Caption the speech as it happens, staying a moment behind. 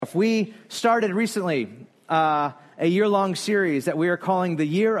stuff. We started recently a year-long series that we are calling the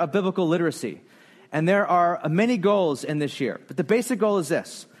Year of Biblical Literacy. And there are many goals in this year. But the basic goal is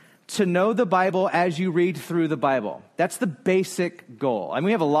this: to know the Bible as you read through the Bible. That's the basic goal. And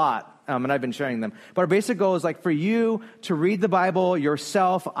we have a lot, and I've been sharing them. But our basic goal is like for you to read the Bible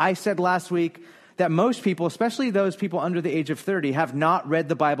yourself. I said last week that most people, especially those people under the age of 30, have not read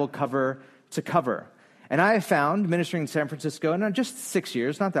the Bible cover to cover. And I have found, ministering in San Francisco, and just 6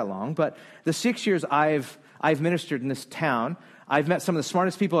 years, not that long, but the 6 years I've ministered in this town, I've met some of the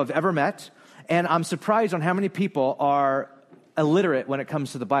smartest people I've ever met, and I'm surprised on how many people are illiterate when it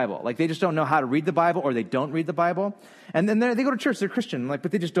comes to the Bible. Like, they just don't know how to read the Bible, or they don't read the Bible. And then they go to church, they're Christian, but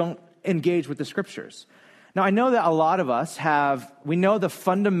they just don't engage with the Scriptures. Now, I know that a lot of us we know the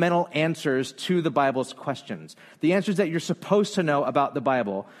fundamental answers to the Bible's questions, the answers that you're supposed to know about the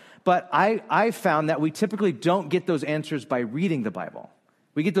Bible. But I found that we typically don't get those answers by reading the Bible.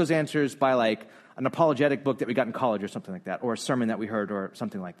 We get those answers by like an apologetic book that we got in college or something like that, or a sermon that we heard or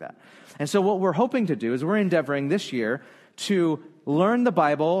something like that. And so what we're hoping to do is we're endeavoring this year to learn the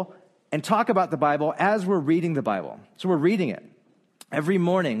Bible and talk about the Bible as we're reading the Bible. So we're reading it. Every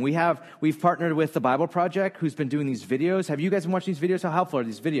morning, we've partnered with the Bible Project, who's been doing these videos. Have you guys been watching these videos? How helpful are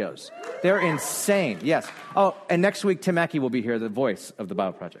these videos? They're insane, yes. Oh, and next week, Tim Mackey will be here, the voice of the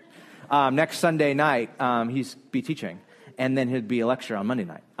Bible Project. Next Sunday night, he's be teaching, and then he'll be a lecture on Monday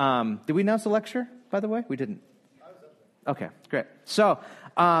night. Did we announce the lecture, by the way? We didn't. Okay, great. So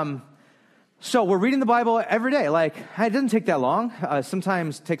we're reading the Bible every day. Like, it doesn't take that long.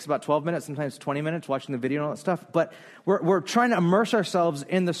 Sometimes it takes about 12 minutes, sometimes 20 minutes watching the video and all that stuff. But we're trying to immerse ourselves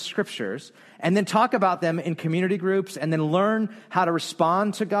in the Scriptures and then talk about them in community groups and then learn how to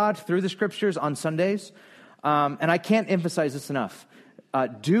respond to God through the Scriptures on Sundays. And I can't emphasize this enough.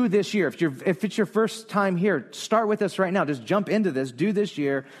 Do this year. If it's your first time here, start with us right now. Just jump into this. Do this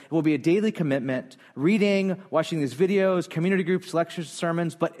year. It will be a daily commitment. Reading, watching these videos, community groups, lectures,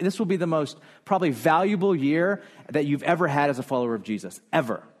 sermons. But this will be the most probably valuable year that you've ever had as a follower of Jesus.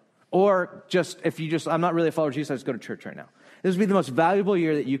 Ever. Or I'm not really a follower of Jesus, I just go to church right now. This will be the most valuable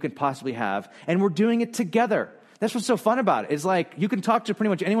year that you could possibly have. And we're doing it together. That's what's so fun about it. It's like you can talk to pretty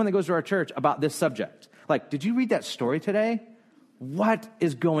much anyone that goes to our church about this subject. Like, did you read that story today? What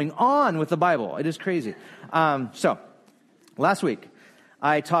is going on with the Bible? It is crazy. So, last week,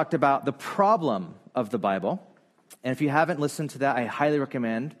 I talked about the problem of the Bible. And if you haven't listened to that, I highly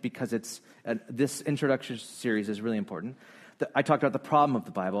recommend, because this introduction series is really important. I talked about the problem of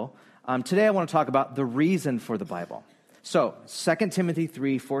the Bible. Today, I want to talk about the reason for the Bible. So, 2 Timothy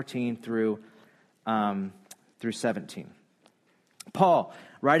 3:14 through 17. Paul,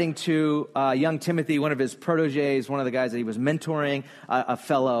 writing to young Timothy, one of his proteges, one of the guys that he was mentoring, a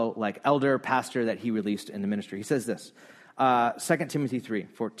fellow elder pastor that he released in the ministry. He says this, 2 Timothy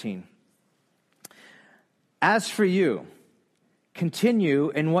 3:14. As for you, continue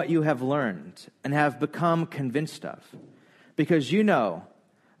in what you have learned and have become convinced of, because you know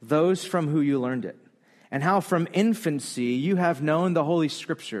those from who you learned it, and how from infancy you have known the Holy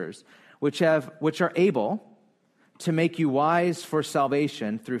Scriptures, which are able to make you wise for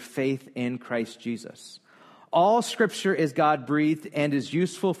salvation through faith in Christ Jesus. All Scripture is God-breathed and is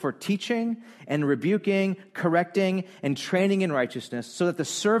useful for teaching and rebuking, correcting, and training in righteousness, so that the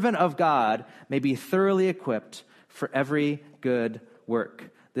servant of God may be thoroughly equipped for every good work.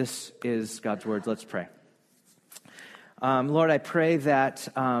 This is God's words. Let's pray. Lord, I pray that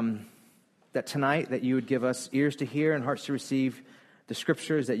tonight that you would give us ears to hear and hearts to receive the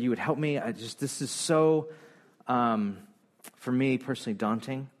Scriptures, that you would help me. This is so... for me personally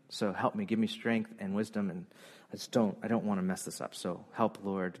daunting, so help me, give me strength and wisdom, and I don't want to mess this up, so help,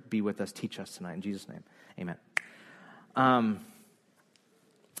 Lord, be with us, teach us tonight, in Jesus' name, amen.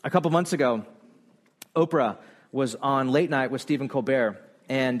 A couple months ago, Oprah was on Late Night with Stephen Colbert,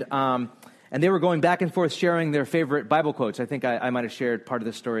 and they were going back and forth sharing their favorite Bible quotes. I think I might have shared part of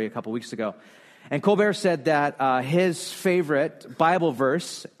this story a couple weeks ago. And Colbert said that his favorite Bible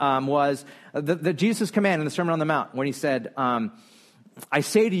verse was the Jesus' command in the Sermon on the Mount, when he said, I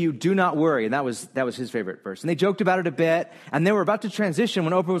say to you, do not worry. And that was his favorite verse. And they joked about it a bit, and they were about to transition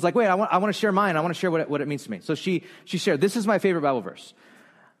when Oprah was like, wait, I want to share mine. I want to share what it means to me. So she shared, this is my favorite Bible verse.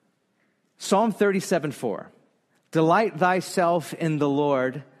 Psalm 37:4. Delight thyself in the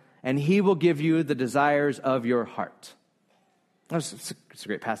Lord, and he will give you the desires of your heart. It's a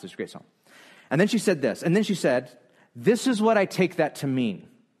great passage, great song. And then she said this, this is what I take that to mean.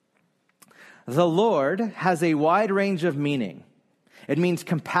 The Lord has a wide range of meaning. It means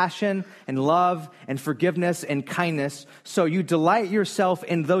compassion and love and forgiveness and kindness. So you delight yourself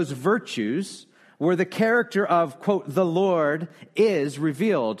in those virtues where the character of, quote, the Lord is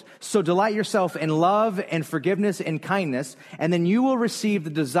revealed. So delight yourself in love and forgiveness and kindness, and then you will receive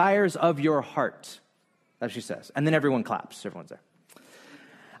the desires of your heart. That's what she says. And then everyone claps. Everyone's there.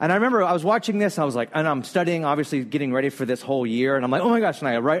 And I remember I was watching this, and I'm studying, obviously getting ready for this whole year, and I'm like, oh my gosh, and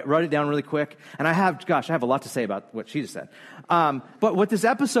I write it down really quick. And I have a lot to say about what she just said. But what this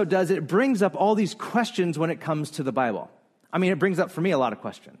episode does, it brings up all these questions when it comes to the Bible. I mean, it brings up for me a lot of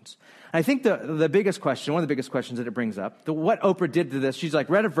questions. I think the biggest question, one of the biggest questions that it brings up, what Oprah did to this, she's like,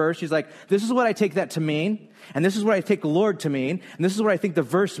 read a verse, she's like, this is what I take that to mean, and this is what I take the Lord to mean, and this is what I think the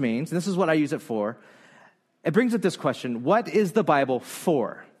verse means, and this is what I use it for. It brings up this question, what is the Bible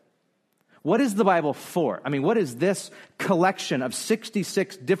for? What is the Bible for? I mean, what is this collection of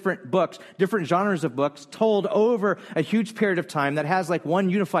 66 different books, different genres of books, told over a huge period of time that has like one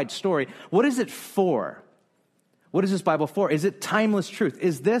unified story? What is it for? What is this Bible for? Is it timeless truth?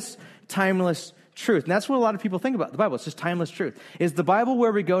 Is this timeless truth? And that's what a lot of people think about the Bible. It's just timeless truth. Is the Bible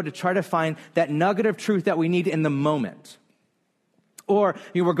where we go to try to find that nugget of truth that we need in the moment? Or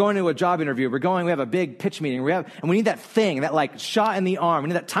we're going to a job interview, we have a big pitch meeting, and we need that thing, that like shot in the arm, we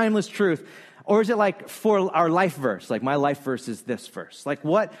need that timeless truth. Or is it like for our life verse? Like my life verse is this verse. Like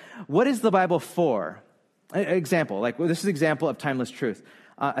what is the Bible for? Example, like this is an example of timeless truth.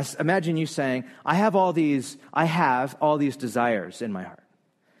 Imagine you saying, I have all these desires in my heart.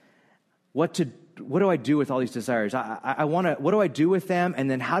 What do I do with all these desires? What do I do with them?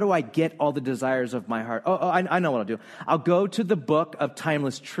 And then how do I get all the desires of my heart? I know what I'll do. I'll go to the book of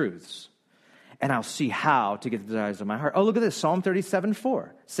timeless truths, and I'll see how to get the desires of my heart. Oh, look at this. Psalm 37:4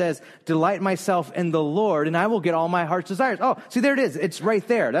 says, delight myself in the Lord, and I will get all my heart's desires. Oh, see, there it is. It's right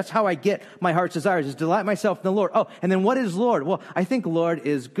there. That's how I get my heart's desires, is delight myself in the Lord. Oh, and then what is Lord? Well, I think Lord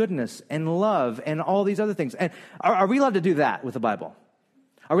is goodness and love and all these other things. And are we allowed to do that with the Bible?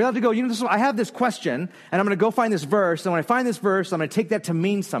 Are we allowed to go, I have this question, and I'm going to go find this verse, and when I find this verse, I'm going to take that to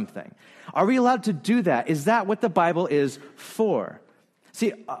mean something. Are we allowed to do that? Is that what the Bible is for?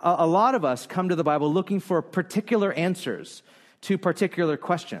 See, a lot of us come to the Bible looking for particular answers to particular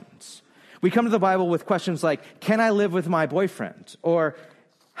questions. We come to the Bible with questions like, can I live with my boyfriend? Or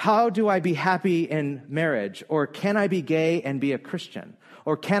how do I be happy in marriage? Or can I be gay and be a Christian?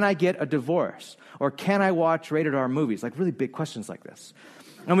 Or can I get a divorce? Or can I watch rated R movies? Like really big questions like this.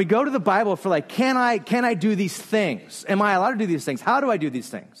 And we go to the Bible for like, can I do these things? Am I allowed to do these things? How do I do these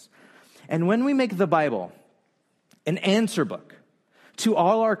things? And when we make the Bible an answer book to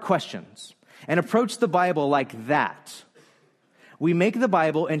all our questions and approach the Bible like that, we make the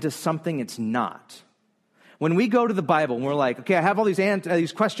Bible into something it's not. When we go to the Bible and we're like, okay, I have all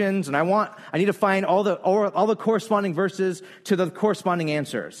these questions, and I need to find all the corresponding verses to the corresponding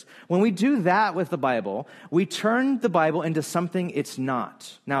answers. When we do that with the Bible, we turn the Bible into something it's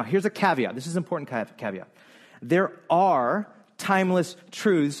not. Now, here's a caveat. This is an important caveat. There are timeless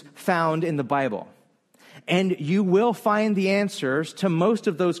truths found in the Bible, and you will find the answers to most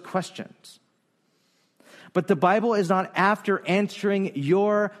of those questions. But the Bible is not after answering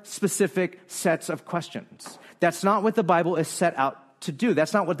your specific sets of questions. That's not what the Bible is set out to do.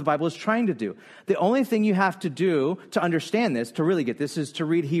 That's not what the Bible is trying to do. The only thing you have to do to understand this, to really get this, is to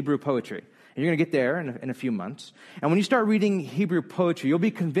read Hebrew poetry. And you're going to get there in a few months. And when you start reading Hebrew poetry, you'll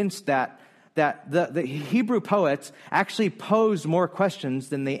be convinced that the Hebrew poets actually pose more questions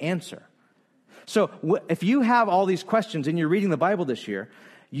than they answer. So if you have all these questions and you're reading the Bible this year,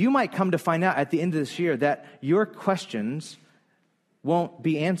 you might come to find out at the end of this year that your questions won't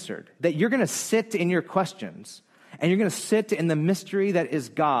be answered. That you're going to sit in your questions, and you're going to sit in the mystery that is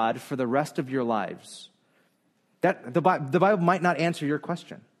God for the rest of your lives. That the Bible might not answer your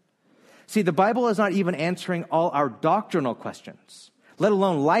question. See, the Bible is not even answering all our doctrinal questions, let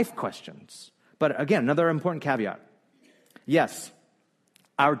alone life questions. But again, another important caveat. Yes,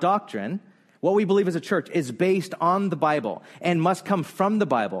 our doctrine, what we believe as a church, is based on the Bible and must come from the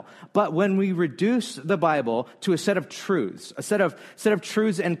Bible. But when we reduce the Bible to a set of truths, a set of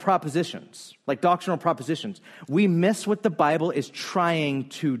truths and propositions, like doctrinal propositions, we miss what the Bible is trying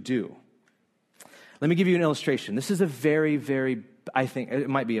to do. Let me give you an illustration. This is a very, very, I think it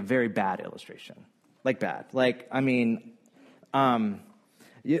might be a very bad illustration. Like bad. Like, I mean,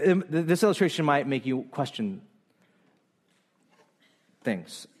 this illustration might make you question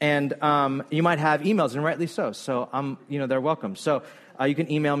things. And you might have emails, and rightly so. So, they're welcome. So you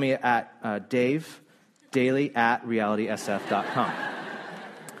can email me at davedaily@realitysf.com.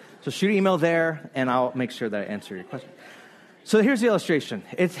 So shoot an emill there, and I'll make sure that I answer your question. So here's the illustration.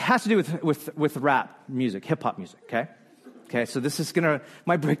 It has to do with rap music, hip-hop music, okay? Okay, so this is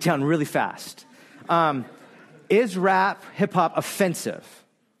might break down really fast. Is rap, hip-hop offensive?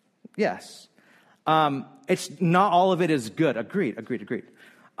 Yes. It's not all of it is good. Agreed.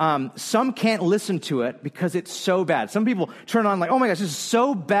 Some can't listen to it because it's so bad. Some people turn on like, oh my gosh, this is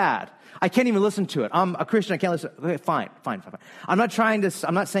so bad. I can't even listen to it. I'm a Christian. I can't listen. Okay, fine. I'm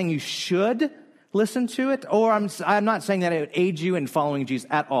not saying you should listen to it, or I'm not saying that it would aid you in following Jesus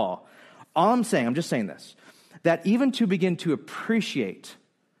at all. I'm just saying this, that even to begin to appreciate,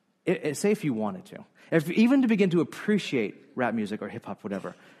 say if you wanted to, even to begin to appreciate rap music or hip hop,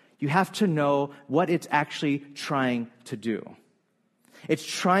 whatever, you have to know what it's actually trying to do. It's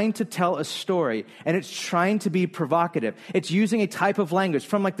trying to tell a story, and it's trying to be provocative. It's using a type of language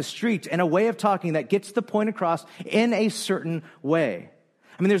from like the street and a way of talking that gets the point across in a certain way.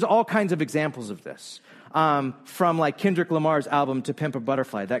 I mean, there's all kinds of examples of this, from like Kendrick Lamar's album To Pimp a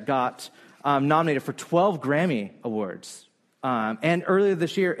Butterfly that got nominated for 12 Grammy Awards. And earlier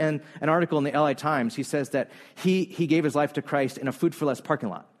this year, in an article in the LA Times, he says that he gave his life to Christ in a Food for Less parking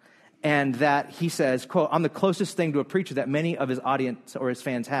lot. And that he says, quote, I'm the closest thing to a preacher that many of his audience or his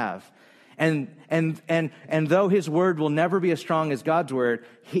fans have. And though his word will never be as strong as God's word,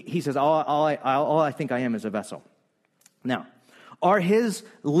 he says, all I think I am is a vessel. Now, are his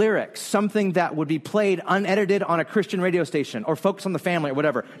lyrics something that would be played unedited on a Christian radio station or Focus on the Family or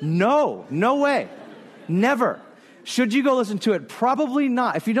whatever? No way. Never. Should you go listen to it? Probably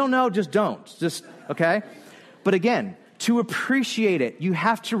not. If you don't know, just don't. Okay? But again, to appreciate it, you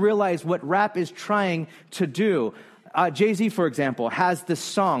have to realize what rap is trying to do. Jay-Z, for example, has this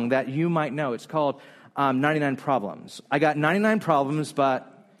song that you might know. It's called 99 Problems. I got 99 problems,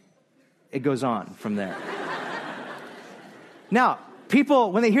 but it goes on from there. Now,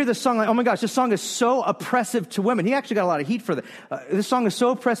 people, when they hear this song, like, oh my gosh, this song is so oppressive to women. He actually got a lot of heat for that. This song is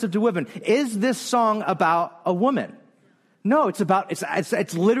so oppressive to women. Is this song about a woman? No,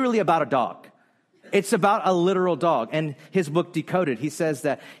 it's literally about a dog. It's about a literal dog. And his book, Decoded, he says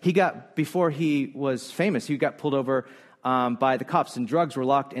that before he was famous, he got pulled over by the cops, and drugs were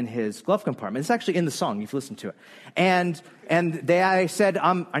locked in his glove compartment. It's actually in the song. You've listened to it. And I said,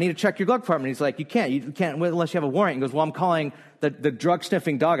 I need to check your glove compartment. He's like, you can't unless you have a warrant. He goes, well, I'm calling the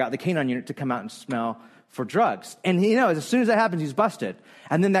drug-sniffing dog out, the canine unit, to come out and smell for drugs. And as soon as that happens, he's busted.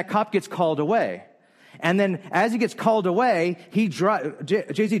 And then that cop gets called away. And then as he gets called away,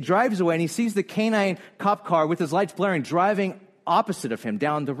 Jay-Z drives away, and he sees the canine cop car with his lights blaring driving opposite of him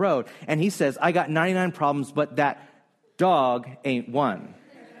down the road. And he says, I got 99 problems, but that dog ain't one.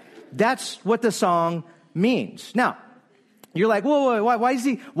 That's what the song means. Now, you're like, whoa, why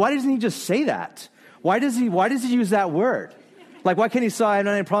doesn't he just say that? Why does he use that word? Like, why can't he say I have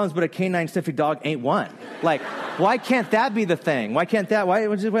 99 problems, but a canine sniffing dog ain't one? Like, why can't that be the thing? Why can't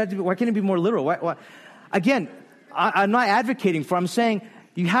it be more literal? Why? Again, I'm not advocating for it. I'm saying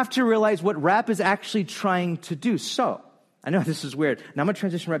you have to realize what rap is actually trying to do. So, I know this is weird. Now I'm going to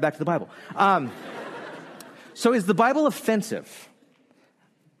transition right back to the Bible. So is the Bible offensive?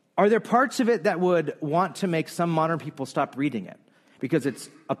 Are there parts of it that would want to make some modern people stop reading it because it's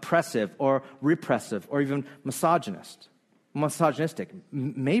oppressive or repressive or even misogynistic?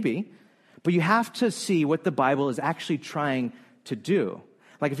 Maybe. But you have to see what the Bible is actually trying to do.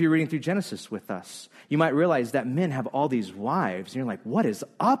 Like if you're reading through Genesis with us, you might realize that men have all these wives. And you're like, what is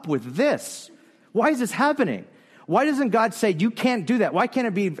up with this? Why is this happening? Why doesn't God say, you can't do that? Why can't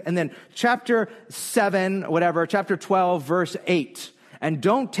it be? And then chapter 7, chapter 12, verse 8. And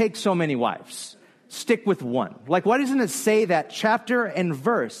don't take so many wives. Stick with one. Like, why doesn't it say that chapter and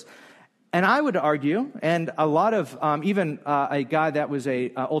verse? And I would argue, and a lot of, even a guy that was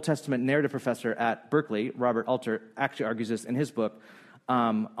a Old Testament narrative professor at Berkeley, Robert Alter, actually argues this in his book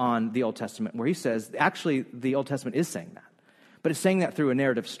on the Old Testament, where he says, actually, the Old Testament is saying that. But it's saying that through a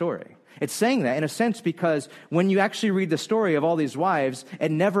narrative story. It's saying that, in a sense, because when you actually read the story of all these wives,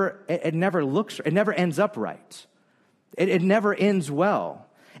 it never ends up right. It never ends well.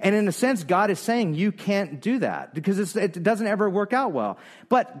 And in a sense, God is saying, you can't do that, because it doesn't ever work out well.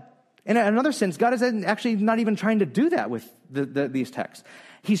 But in another sense, God is actually not even trying to do that with these texts.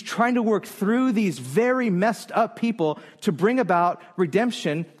 He's trying to work through these very messed up people to bring about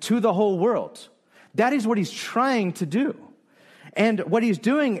redemption to the whole world. That is what he's trying to do. And what he's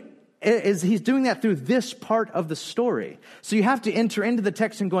doing is he's doing that through this part of the story. So you have to enter into the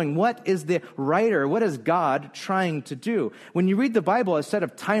text and going, what is the writer, what is God trying to do? When you read the Bible as a set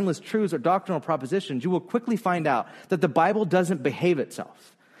of timeless truths or doctrinal propositions, you will quickly find out that the Bible doesn't behave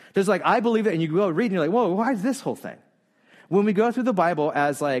itself. There's like, I believe it, and you go read and you're like, whoa, why is this whole thing? When we go through the Bible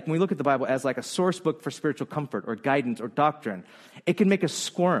when we look at the Bible as like a source book for spiritual comfort or guidance or doctrine, it can make us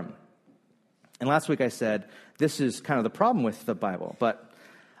squirm. And last week I said, this is kind of the problem with the Bible, but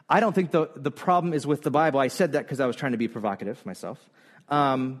I don't think the problem is with the Bible. I said that because I was trying to be provocative myself.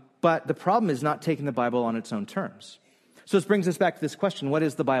 But the problem is not taking the Bible on its own terms. So this brings us back to this question: what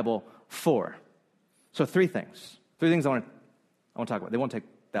is the Bible for? So three things I want to talk about. They won't take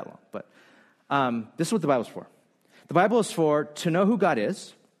that long, but this is what the Bible's for. The Bible is for to know who God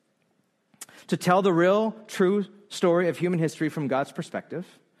is, to tell the real, true story of human history from God's perspective,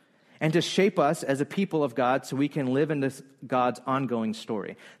 and to shape us as a people of God so we can live in this God's ongoing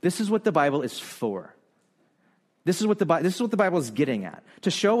story. This is what the Bible is for. This is what the Bible is getting at.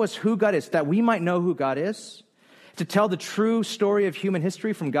 To show us who God is, that we might know who God is, to tell the true story of human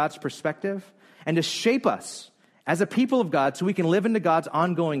history from God's perspective, and to shape us as a people of God so we can live into God's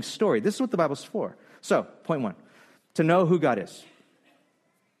ongoing story. This is what the Bible's for. So, point one, to know who God is.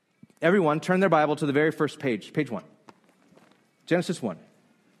 Everyone, turn their Bible to the very first page, page 1. Genesis 1.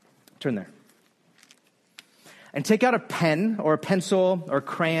 Turn there. And take out a pen or a pencil or a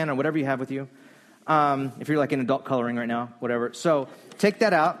crayon or whatever you have with you. If you're like in adult coloring right now, whatever. So take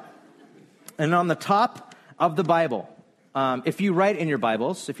that out. And on the top of the Bible, if you write in your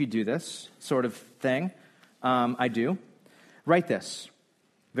Bibles, if you do this sort of thing, I do, write this,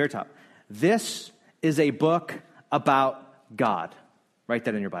 very top. This is a book about God. Write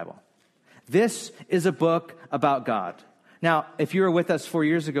that in your Bible. This is a book about God. Now, if you were with us 4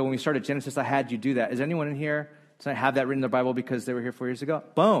 years ago when we started Genesis, I had you do that. Is anyone in here tonight have that written in their Bible because they were here 4 years ago?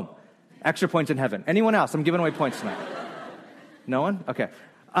 Boom. Extra points in heaven. Anyone else? I'm giving away points tonight. No one? Okay.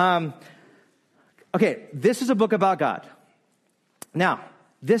 Okay, this is a book about God. Now,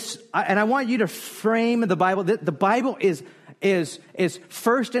 and I want you to frame the Bible. The Bible is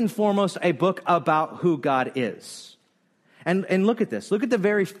first and foremost a book about who God is. And look at this. Look at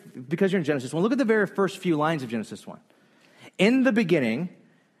because you're in Genesis 1, look at the very first few lines of Genesis 1. In the beginning,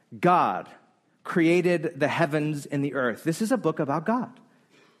 God created the heavens and the earth. This is a book about God.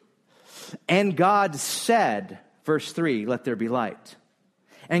 And God said, verse 3, let there be light.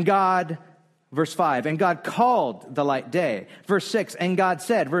 And God, verse 5, and God called the light day. Verse 6, and God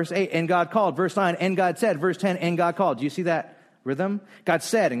said. Verse 8, and God called. Verse 9, and God said. Verse 10, and God called. Do you see that rhythm? God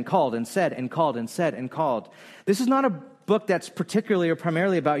said and called and said and called and said and called. This is not a book that's particularly or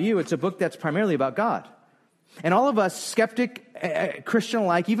primarily about you. It's a book that's primarily about God. And all of us, skeptic,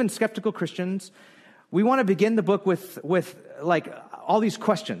 Christian-like, even skeptical Christians, we want to begin the book with like all these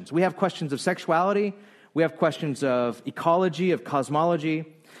questions. We have questions of sexuality. We have questions of ecology, of cosmology.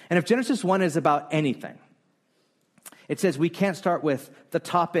 And if Genesis 1 is about anything, it says we can't start with the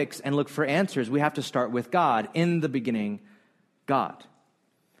topics and look for answers. We have to start with God. In the beginning, God.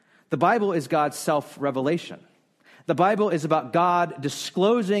 The Bible is God's self-revelation. The Bible is about God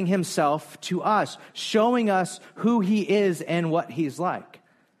disclosing himself to us, showing us who he is and what he's like.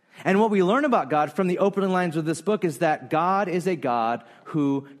 And what we learn about God from the opening lines of this book is that God is a God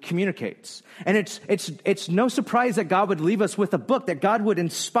who communicates. And it's no surprise that God would leave us with a book, that God would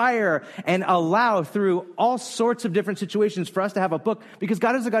inspire and allow through all sorts of different situations for us to have a book, because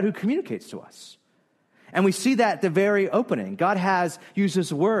God is a God who communicates to us. And we see that at the very opening. God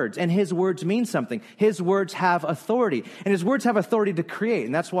uses words, and his words mean something. His words have authority, and his words have authority to create.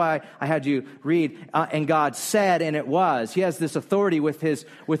 And that's why I had you read, and God said, and it was. He has this authority with his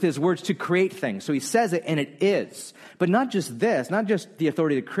words to create things. So he says it, and it is. But not just this, not just the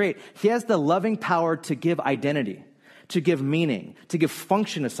authority to create. He has the loving power to give identity, to give meaning, to give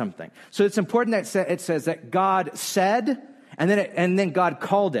function to something. So it's important that it says that God said, and then God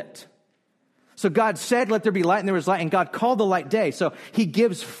called it. So God said, let there be light, and there was light, and God called the light day. So he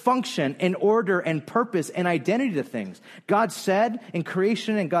gives function and order and purpose and identity to things. God said in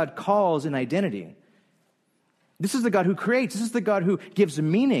creation, and God calls in identity. This is the God who creates. This is the God who gives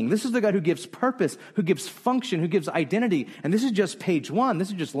meaning. This is the God who gives purpose, who gives function, who gives identity. And this is just page 1. This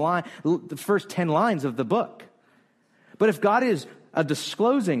is just the first 10 lines of the book. But if God is a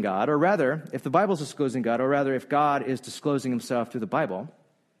disclosing God, or rather, if the Bible is disclosing God, or rather, if God is disclosing himself through the Bible,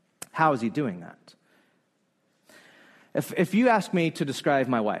 how is he doing that? If you ask me to describe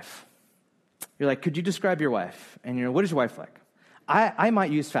my wife, you're like, could you describe your wife? And what is your wife like? I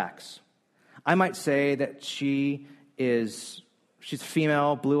might use facts. I might say that she's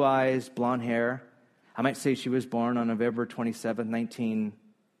female, blue eyes, blonde hair. I might say she was born on November 27th,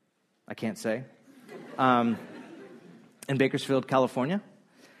 I can't say, in Bakersfield, California.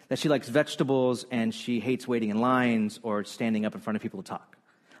 That she likes vegetables and she hates waiting in lines or standing up in front of people to talk.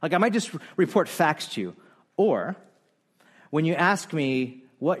 Like, I might just report facts to you. Or when you ask me,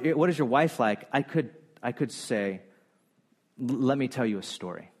 what is your wife like? I could say, let me tell you a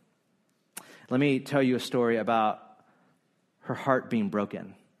story. Let me tell you a story about her heart being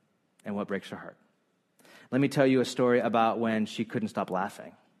broken and what breaks her heart. Let me tell you a story about when she couldn't stop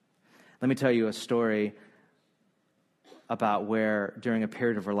laughing. Let me tell you a story about where, during a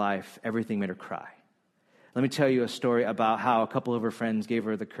period of her life, everything made her cry. Let me tell you a story about how a couple of her friends gave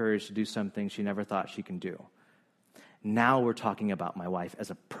her the courage to do something she never thought she can do. Now we're talking about my wife as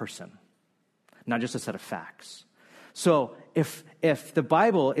a person, not just a set of facts. So if the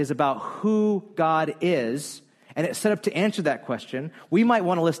Bible is about who God is, and it's set up to answer that question, we might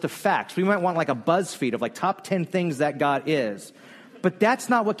want a list of facts. We might want like a BuzzFeed of like top 10 things that God is. But that's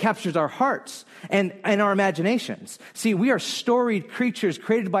not what captures our hearts and our imaginations. See, we are storied creatures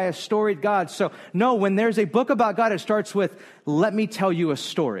created by a storied God. So no, when there's a book about God, it starts with, let me tell you a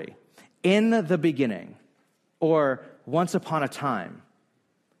story. In the beginning, or once upon a time,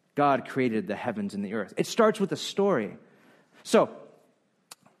 God created the heavens and the earth. It starts with a story. So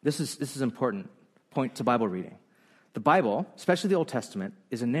this is an important point to Bible reading. The Bible, especially the Old Testament,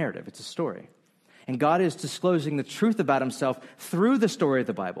 is a narrative. It's a story. And God is disclosing the truth about himself through the story of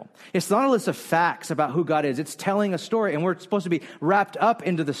the Bible. It's not a list of facts about who God is. It's telling a story, and we're supposed to be wrapped up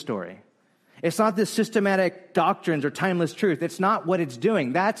into the story. It's not this systematic doctrines or timeless truth. It's not what it's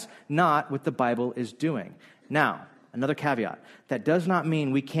doing. That's not what the Bible is doing. Now, another caveat. That does not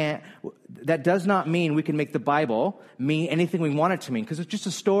mean we can make the Bible mean anything we want it to mean, because it's just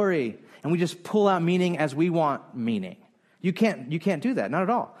a story, and we just pull out meaning as we want meaning. You can't do that, not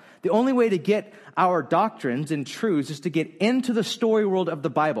at all. The only way to get our doctrines and truths is to get into the story world of the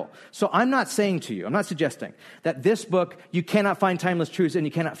Bible. So I'm not suggesting that this book, you cannot find timeless truths and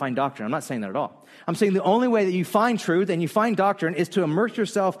you cannot find doctrine. I'm not saying that at all. I'm saying the only way that you find truth and you find doctrine is to immerse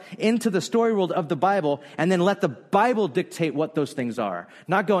yourself into the story world of the Bible and then let the Bible dictate what those things are.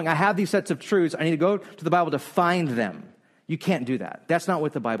 Not going, I have these sets of truths, I need to go to the Bible to find them. You can't do that. That's not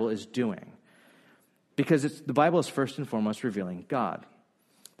what the Bible is doing. Because the Bible is first and foremost revealing God.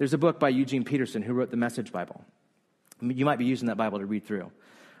 There's a book by Eugene Peterson who wrote the Message Bible. You might be using that Bible to read through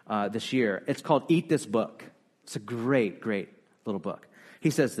this year. It's called Eat This Book. It's a great, great little book. He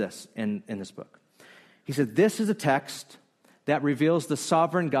says this in this book. He said, this is a text that reveals the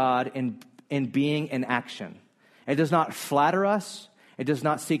sovereign God in being in action. It does not flatter us. It does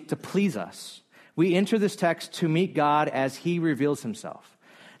not seek to please us. We enter this text to meet God as he reveals himself,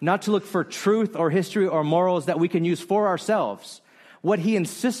 not to look for truth or history or morals that we can use for ourselves. What he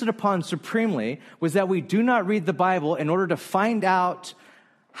insisted upon supremely was that we do not read the Bible in order to find out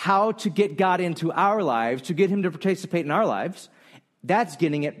how to get God into our lives, to get him to participate in our lives. That's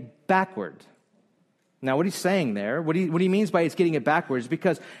getting it backward. Now, what he's saying there, what he means by it's getting it backwards,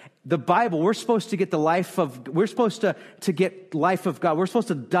 because the Bible, we're supposed to get we're supposed to get life of God. We're supposed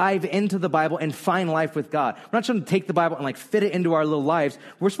to dive into the Bible and find life with God. We're not trying to take the Bible and like fit it into our little lives.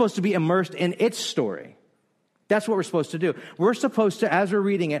 We're supposed to be immersed in its story. That's what we're supposed to do. We're supposed to, as we're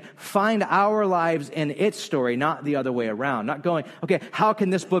reading it, find our lives in its story, not the other way around. Not going, okay, how can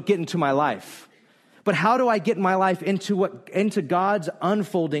this book get into my life? But how do I get my life into God's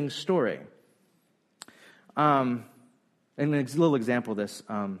unfolding story? And a little example of this.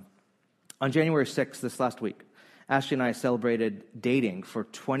 On January 6th, this last week, Ashley and I celebrated dating for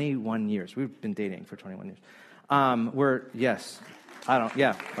 21 years. We've been dating for 21 years.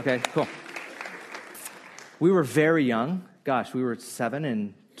 Okay, cool. We were very young. Gosh, we were 7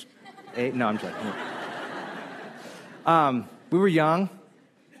 and 8. No, I'm joking. We were young.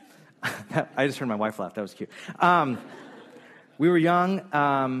 I just heard my wife laugh. That was cute. We were young.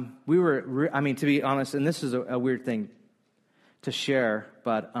 To be honest, and this is a weird thing to share,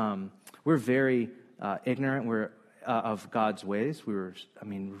 but we're very ignorant of God's ways. We were,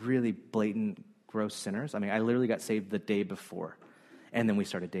 really blatant, gross sinners. I literally got saved the day before, and then we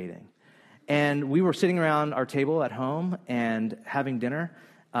started dating. And we were sitting around our table at home and having dinner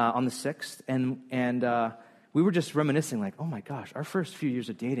on the 6th, and we were just reminiscing, like, oh my gosh, our first few years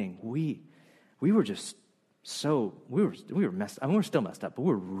of dating, we were just we were messed up. We're still messed up, but we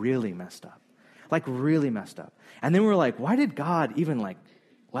were really messed up, like really messed up. And then we were like, why did God even like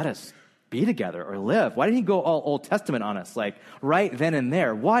let us be together or live? Why didn't he go all Old Testament on us, like right then and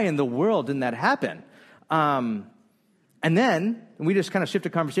there? Why in the world didn't that happen? And then we just kind of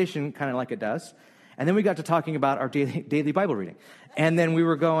shifted conversation kind of like it does. And then we got to talking about our daily Bible reading. And then we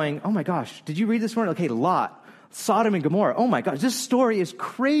were going, oh my gosh, did you read this morning? Okay, Lot, Sodom and Gomorrah. Oh my gosh, this story is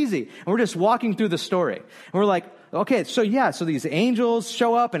crazy. And we're just walking through the story. And we're like, okay, so these angels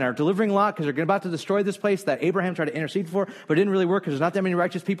show up and are delivering Lot because they're about to destroy this place that Abraham tried to intercede for, but it didn't really work because there's not that many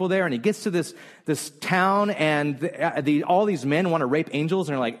righteous people there. And he gets to this town, and all these men want to rape angels,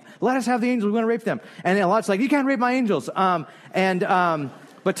 and they're like, let us have the angels, we want to rape them. And then Lot's like, you can't rape my angels,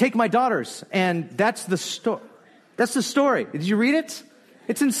 but take my daughters. And that's the story. That's the story. Did you read it?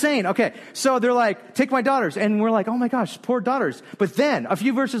 It's insane. Okay, so they're like, take my daughters. And we're like, oh my gosh, poor daughters. But then, a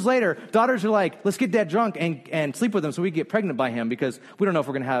few verses later, daughters are like, let's get dad drunk and sleep with him so we get pregnant by him because we don't know if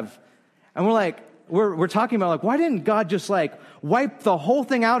we're going to have... And we're like, we're talking about like, why didn't God just like wipe the whole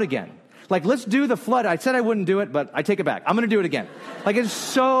thing out again? Like, let's do the flood. I said I wouldn't do it, but I take it back. I'm going to do it again. Like, it's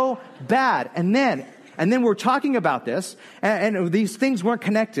so bad. And then we're talking about this, and these things weren't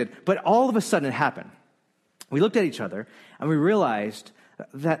connected, but all of a sudden it happened. We looked at each other, and we realized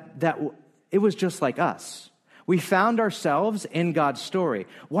that it was just like us. We found ourselves in God's story.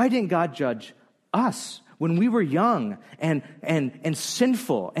 Why didn't God judge us when we were young and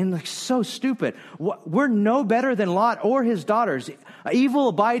sinful and like so stupid? We're no better than Lot or his daughters. Evil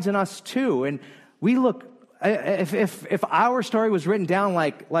abides in us too. And we look, if our story was written down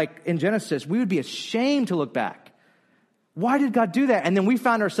like in Genesis, we would be ashamed to look back. Why did God do that? And then we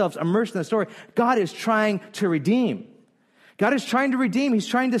found ourselves immersed in the story. God is trying to redeem. God is trying to redeem. He's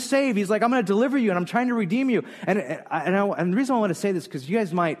trying to save. He's like, I'm going to deliver you, and I'm trying to redeem you. And the reason I want to say this, because you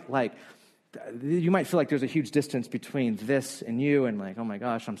guys might feel like there's a huge distance between this and you, and like, oh my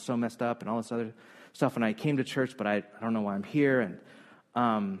gosh, I'm so messed up, and all this other stuff. And I came to church, but I don't know why I'm here.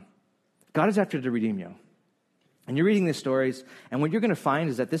 And God is after to redeem you. And you're reading these stories, and what you're going to find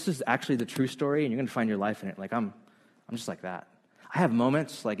is that this is actually the true story, and you're going to find your life in it. Like, I'm just like that. I have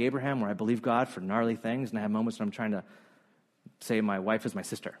moments like Abraham where I believe God for gnarly things, and I have moments when I'm trying to say my wife is my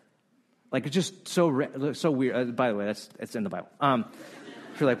sister. Like, it's just so weird. By the way, it's in the Bible.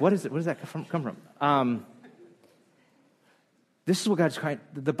 You're like, what is it? Where does that come from? This is what God's trying.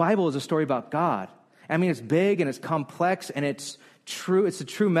 The Bible is a story about God. I mean, it's big and it's complex and it's true. It's a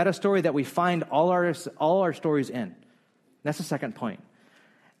true meta story that we find all our stories in. That's the second point.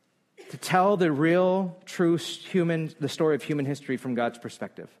 To tell the real, true the story of human history from God's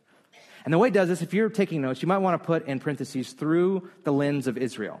perspective. And the way it does this, if you're taking notes, you might want to put in parentheses through the lens of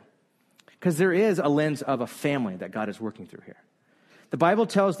Israel. Because there is a lens of a family that God is working through here. The Bible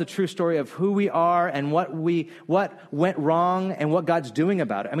tells the true story of who we are and what went wrong and what God's doing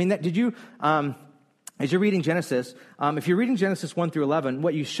about it. I mean, as you're reading Genesis, if you're reading Genesis 1 through 11,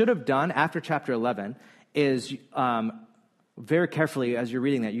 what you should have done after chapter 11 is very carefully, as you're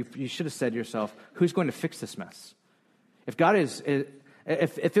reading that, you should have said to yourself, who's going to fix this mess? If God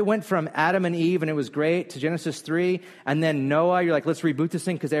if it went from Adam and Eve and it was great to Genesis 3, and then Noah, you're like, let's reboot this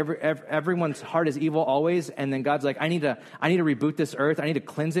thing because everyone's heart is evil always, and then God's like, I need to reboot this earth. I need to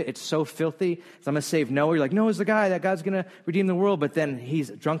cleanse it. It's so filthy. So I'm going to save Noah. You're like, Noah's the guy that God's going to redeem the world, but then he's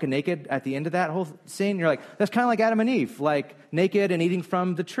drunk and naked at the end of that whole scene. You're like, that's kind of like Adam and Eve, like naked and eating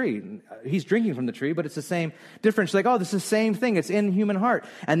from the tree. He's drinking from the tree, but it's the same difference. Like, oh, this is the same thing. It's in human heart.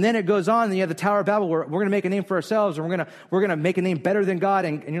 And then it goes on, and you have the Tower of Babel where we're going to make a name for ourselves, and we're going to make a name better than God.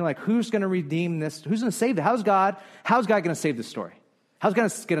 And you're like, who's going to redeem this? Who's going to save it? How's God going to save this story? How's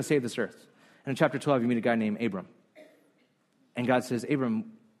God going to save this earth? And in chapter 12, you meet a guy named Abram. And God says,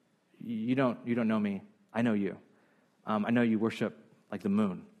 Abram, you don't know me. I know you. I know you worship like the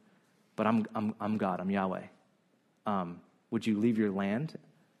moon, but I'm God. I'm Yahweh. Would you leave your land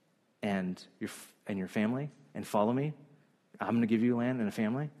and your family and follow me? I'm going to give you land and a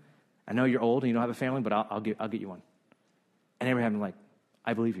family. I know you're old and you don't have a family, but I'll get you one. And Abraham like,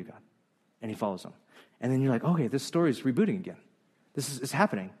 I believe you, God. And he follows him. And then you're like, okay, this story is rebooting again. This is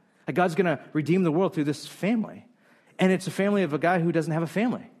happening. Like, God's going to redeem the world through this family. And it's a family of a guy who doesn't have a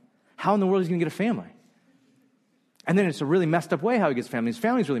family. How in the world is he going to get a family? And then it's a really messed up way how he gets a family. His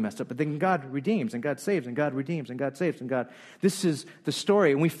family's really messed up, but then God redeems, and God saves, and God redeems, and God saves, and God... This is the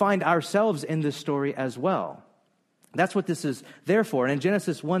story, and we find ourselves in this story as well. That's what this is there for. And in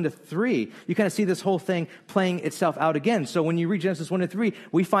Genesis 1 to 3, you kind of see this whole thing playing itself out again. So when you read Genesis 1 to 3,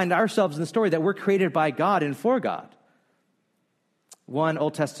 we find ourselves in the story that we're created by God and for God. One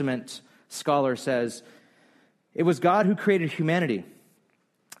Old Testament scholar says, it was God who created humanity,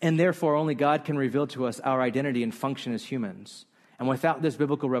 and therefore only God can reveal to us our identity and function as humans. And without this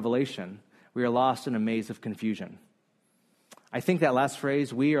biblical revelation, we are lost in a maze of confusion. I think that last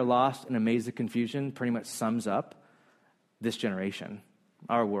phrase, we are lost in a maze of confusion, pretty much sums up this generation,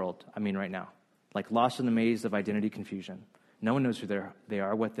 our world, right now. Like, lost in the maze of identity confusion. No one knows who they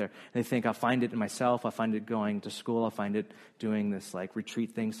are, what they think, I'll find it in myself, I'll find it going to school, I'll find it doing this, like,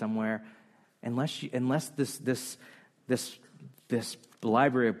 retreat thing somewhere. Unless this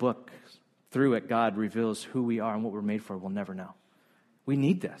library of books, through it, God reveals who we are and what we're made for, we'll never know. We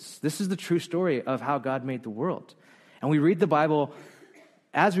need this. This is the true story of how God made the world. And we read the Bible.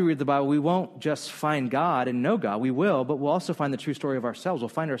 As we read the Bible, we won't just find God and know God. We will, but we'll also find the true story of ourselves. We'll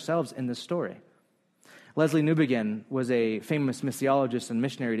find ourselves in this story. Leslie Newbigin was a famous missiologist and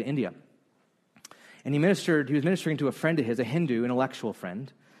missionary to India. And he was ministering to a friend of his, a Hindu intellectual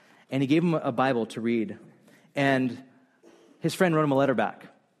friend, and he gave him a Bible to read. And his friend wrote him a letter back.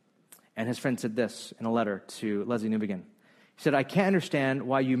 And his friend said this in a letter to Leslie Newbegin. He said, I can't understand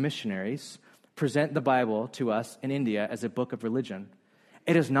why you missionaries present the Bible to us in India as a book of religion.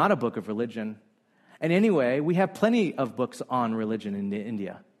 It is not a book of religion. And anyway, we have plenty of books on religion in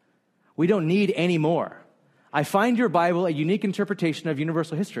India. We don't need any more. I find your Bible a unique interpretation of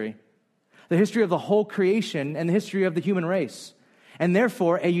universal history, the history of the whole creation and the history of the human race, and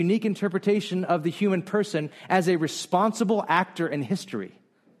therefore a unique interpretation of the human person as a responsible actor in history.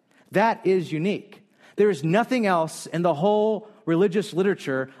 That is unique. There is nothing else in the whole religious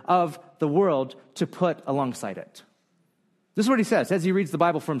literature of the world to put alongside it. This is what he says as he reads the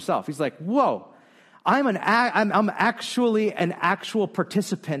Bible for himself. He's like, whoa, I'm actually an actual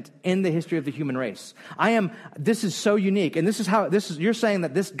participant in the history of the human race. This is so unique. And you're saying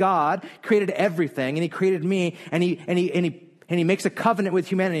that this God created everything and he created me and he makes a covenant with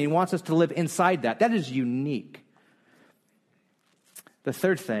humanity. He wants us to live inside that. That is unique. The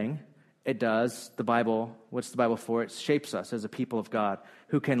third thing it does, what's the Bible for? It shapes us as a people of God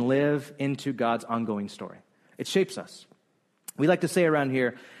who can live into God's ongoing story. It shapes us. We like to say around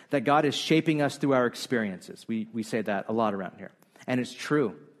here that God is shaping us through our experiences. We say that a lot around here. And it's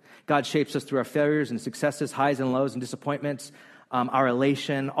true. God shapes us through our failures and successes, highs and lows and disappointments, our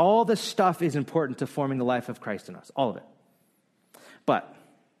elation. All this stuff is important to forming the life of Christ in us, all of it. But,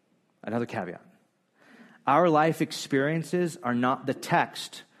 another caveat, our life experiences are not the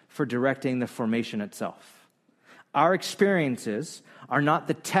text for directing the formation itself. Our experiences are not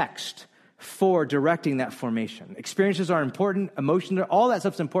the text for directing that formation. Experiences are important, emotions, all that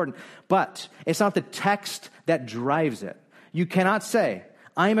stuff's important, but it's not the text that drives it. You cannot say,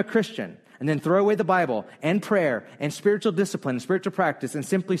 I am a Christian, and then throw away the Bible and prayer and spiritual discipline and spiritual practice and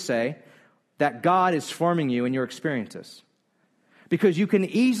simply say that God is forming you in your experiences. Because you can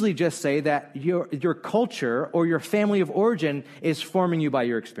easily just say that your culture or your family of origin is forming you by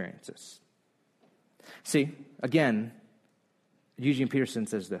your experiences. See, again, Eugene Peterson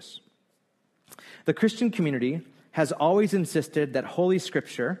says this. The Christian community has always insisted that Holy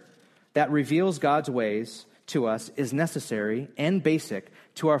Scripture that reveals God's ways to us is necessary and basic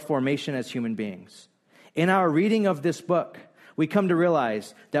to our formation as human beings. In our reading of this book, we come to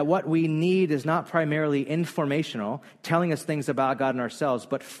realize that what we need is not primarily informational, telling us things about God and ourselves,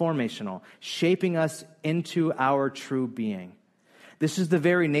 but formational, shaping us into our true being. This is the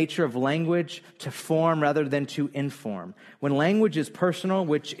very nature of language, to form rather than to inform. When language is personal,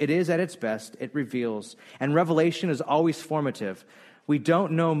 which it is at its best, it reveals. And revelation is always formative. We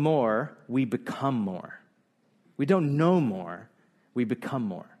don't know more, we become more. We don't know more, we become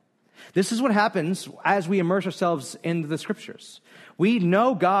more. This is what happens as we immerse ourselves into the Scriptures. We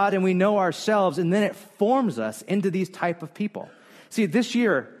know God and we know ourselves, and then it forms us into these type of people. See, this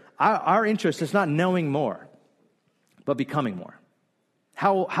year, our interest is not knowing more, but becoming more.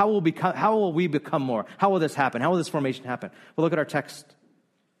 How will we become more? How will this happen? How will this formation happen? Well, look at our text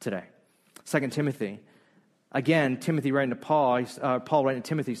today. 2 Timothy. Again, Timothy writing to Paul, Paul writing to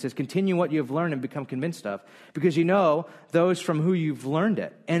Timothy says, continue what you have learned and become convinced of, because you know those from who you've learned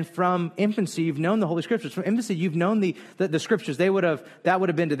it. And from infancy, you've known the Holy Scriptures. From infancy, you've known the Scriptures. That would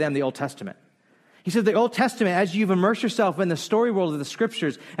have been to them the Old Testament. He said the Old Testament, as you've immersed yourself in the story world of the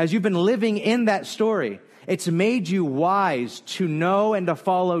Scriptures, as you've been living in that story, it's made you wise to know and to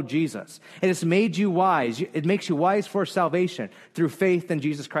follow Jesus. It has made you wise. It makes you wise for salvation through faith in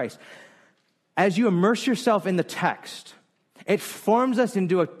Jesus Christ. As you immerse yourself in the text, it forms us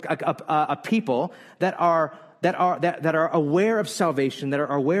into a people that are aware of salvation, that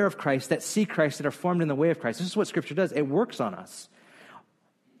are aware of Christ, that see Christ, that are formed in the way of Christ. This is what Scripture does. It works on us.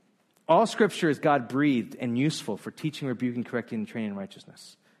 All Scripture is God-breathed and useful for teaching, rebuking, correcting, and training in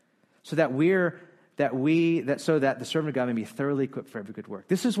righteousness, so that the servant of God may be thoroughly equipped for every good work.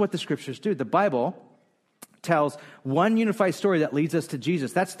 This is what the Scriptures do. The Bible tells one unified story that leads us to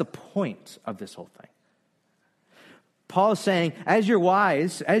Jesus. That's the point of this whole thing. Paul is saying, as you're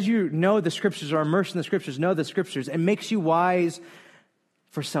wise, as you know the Scriptures, are immersed in the Scriptures, know the Scriptures, it makes you wise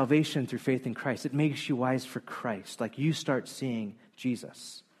for salvation through faith in Christ. It makes you wise for Christ, like you start seeing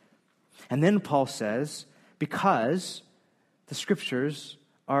Jesus. And then Paul says, because the Scriptures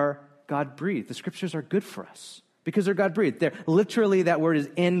are God-breathed. The Scriptures are good for us because they're God-breathed. They're literally, that word is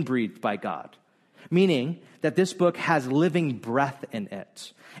inbreathed by God, meaning that this book has living breath in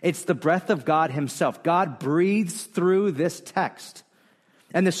it. It's the breath of God himself. God breathes through this text.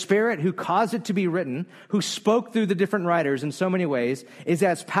 And the Spirit who caused it to be written, who spoke through the different writers in so many ways, is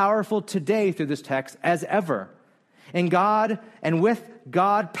as powerful today through this text as ever. And God, and with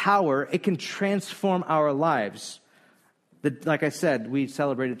God power, it can transform our lives. Like I said, we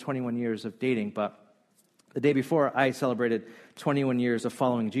celebrated 21 years of dating, but the day before, I celebrated 21 years of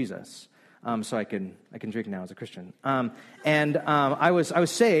following Jesus. So I can drink now as a Christian. I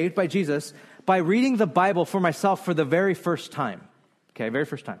was saved by Jesus by reading the Bible for myself for the very first time. Okay, very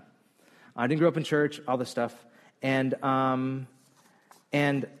first time. I didn't grow up in church, all this stuff. And one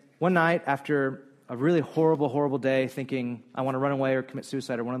night, after a really horrible day, thinking I want to run away or commit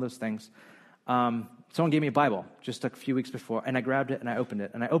suicide or one of those things, someone gave me a Bible just a few weeks before, and I grabbed it and I opened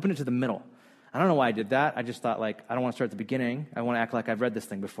it. And I opened it to the middle. I don't know why I did that. I just thought, I don't want to start at the beginning. I want to act like I've read this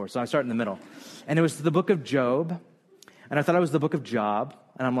thing before. So I started in the middle. And it was the book of Job. And I thought it was the book of Job.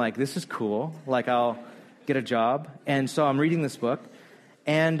 And I'm like, this is cool. I'll get a job. And so I'm reading this book.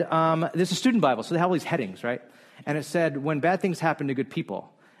 And there's a student Bible, so they have all these headings, right? And it said, when bad things happen to good people.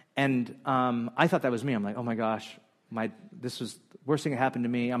 And I thought that was me. I'm like, oh my gosh, this was the worst thing that happened to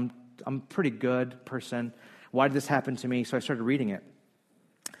me. I'm a pretty good person. Why did this happen to me? So I started reading it.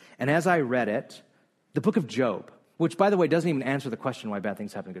 And as I read it, the book of Job, which, by the way, doesn't even answer the question why bad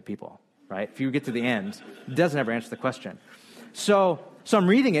things happen to good people, right? If you get to the end, it doesn't ever answer the question. So I'm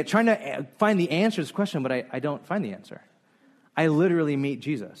reading it, trying to find the answer to this question, but I don't find the answer. I literally meet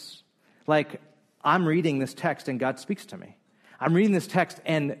Jesus. I'm reading this text and God speaks to me. I'm reading this text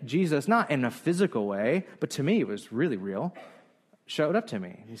and Jesus, not in a physical way, but to me it was really real, showed up to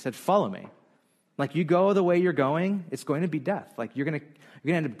me. He said, follow me. You go the way you're going, it's going to be death. You're going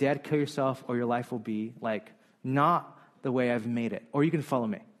to end up dead, kill yourself, or your life will be not the way I've made it. Or you can follow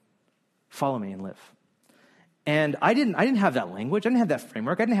me. Follow me and live. And I didn't have that language. I didn't have that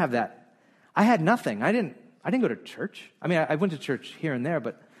framework. I didn't have that. I had nothing. I didn't go to church. I mean, I went to church here and there,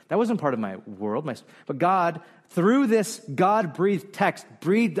 but that wasn't part of my world. But God, through this God-breathed text,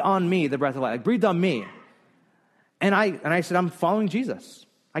 breathed on me the breath of life. Breathed on me. And I said, I'm following Jesus.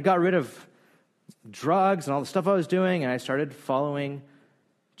 I got rid of drugs and all the stuff I was doing, and I started following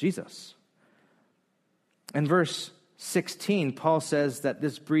Jesus. In verse 16, Paul says that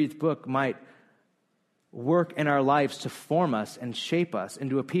this breathed book might work in our lives to form us and shape us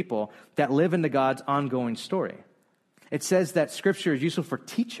into a people that live into God's ongoing story. It says that Scripture is useful for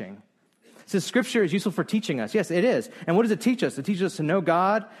teaching. It says Scripture is useful for teaching us. Yes, it is. And what does it teach us? It teaches us to know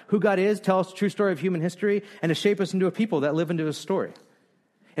God, who God is, tell us the true story of human history, and to shape us into a people that live into His story.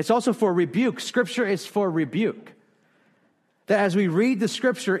 It's also for rebuke. Scripture is for rebuke. That as we read the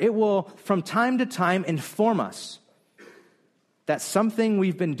Scripture, it will, from time to time, inform us that something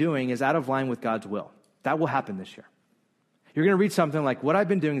we've been doing is out of line with God's will. That will happen this year. You're going to read something like, what I've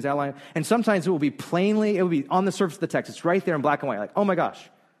been doing is out of line. And sometimes it will be on the surface of the text. It's right there in black and white. Oh my gosh.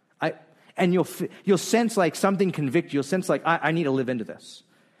 And you'll sense something convict you. You'll sense I need to live into this.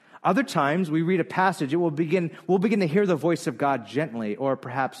 Other times, we read a passage, we'll begin to hear the voice of God gently, or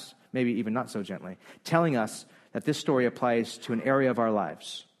perhaps maybe even not so gently, telling us that this story applies to an area of our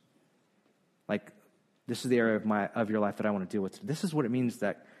lives. This is the area of your life that I want to deal with. This is what it means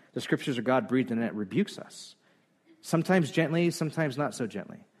that the Scriptures are God-breathed and it rebukes us. Sometimes gently, sometimes not so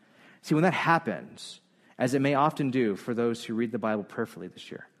gently. See, when that happens, as it may often do for those who read the Bible prayerfully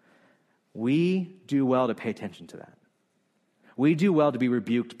this year, we do well to pay attention to that. We do well to be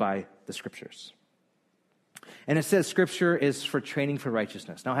rebuked by the Scriptures. And it says Scripture is for training for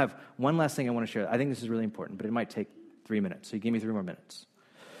righteousness. Now I have one last thing I want to share. I think this is really important, but it might take 3 minutes. So you give me 3 more minutes.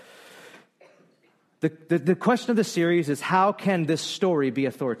 The question of the series is, how can this story be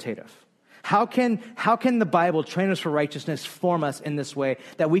authoritative? How can the Bible train us for righteousness, form us in this way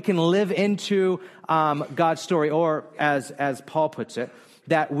that we can live into God's story, or as Paul puts it,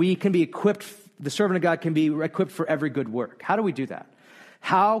 that we can be equipped, the servant of God can be equipped for every good work? How do we do that?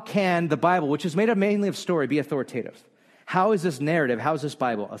 How can the Bible, which is made up mainly of story, be authoritative? How is this narrative, how is this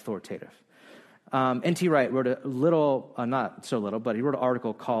Bible authoritative? N.T. Wright wrote a little, not so little, but he wrote an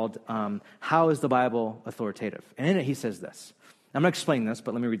article called How is the Bible Authoritative? And in it he says this. I'm going to explain this,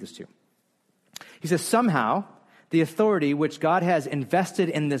 but let me read this to you. He says, somehow, the authority which God has invested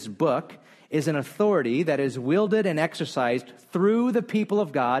in this book is an authority that is wielded and exercised through the people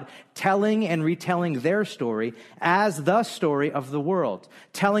of God, telling and retelling their story as the story of the world,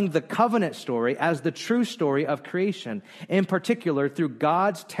 telling the covenant story as the true story of creation, in particular through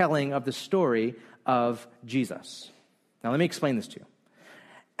God's telling of the story of Jesus. Now let me explain this to you.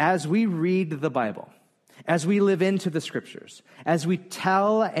 As we read the Bible, as we live into the Scriptures, as we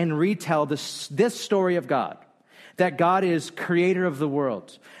tell and retell this story of God, that God is creator of the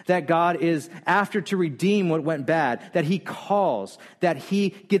world, that God is after to redeem what went bad, that he calls, that he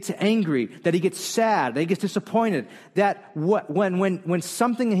gets angry, that he gets sad, that he gets disappointed, that when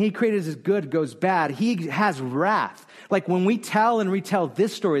something he created as good goes bad, he has wrath. Like when we tell and retell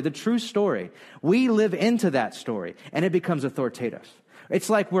this story, the true story, we live into that story and it becomes authoritative.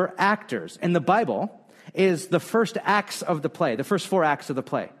 It's like we're actors, and the Bible is the first acts of the play, the first 4 acts of the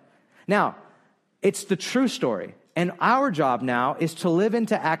play. Now, it's the true story. And our job now is to live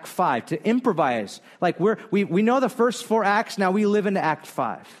into Act 5, to improvise. Like we know the first 4 acts, now we live into Act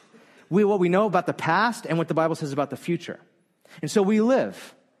 5. What we know about the past and what the Bible says about the future. And so we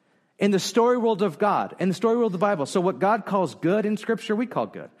live in the story world of God, in the story world of the Bible. So what God calls good in Scripture, we call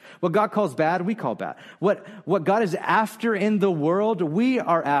good. What God calls bad, we call bad. What God is after in the world, we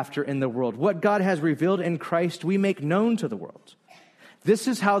are after in the world. What God has revealed in Christ, we make known to the world. This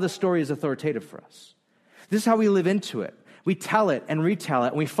is how the story is authoritative for us. This is how we live into it. We tell it and retell it,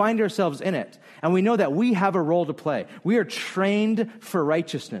 and we find ourselves in it. And we know that we have a role to play. We are trained for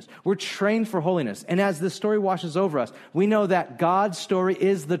righteousness. We're trained for holiness. And as this story washes over us, we know that God's story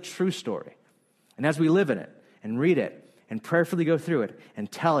is the true story. And as we live in it and read it and prayerfully go through it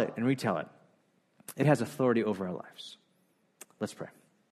and tell it and retell it, it has authority over our lives. Let's pray.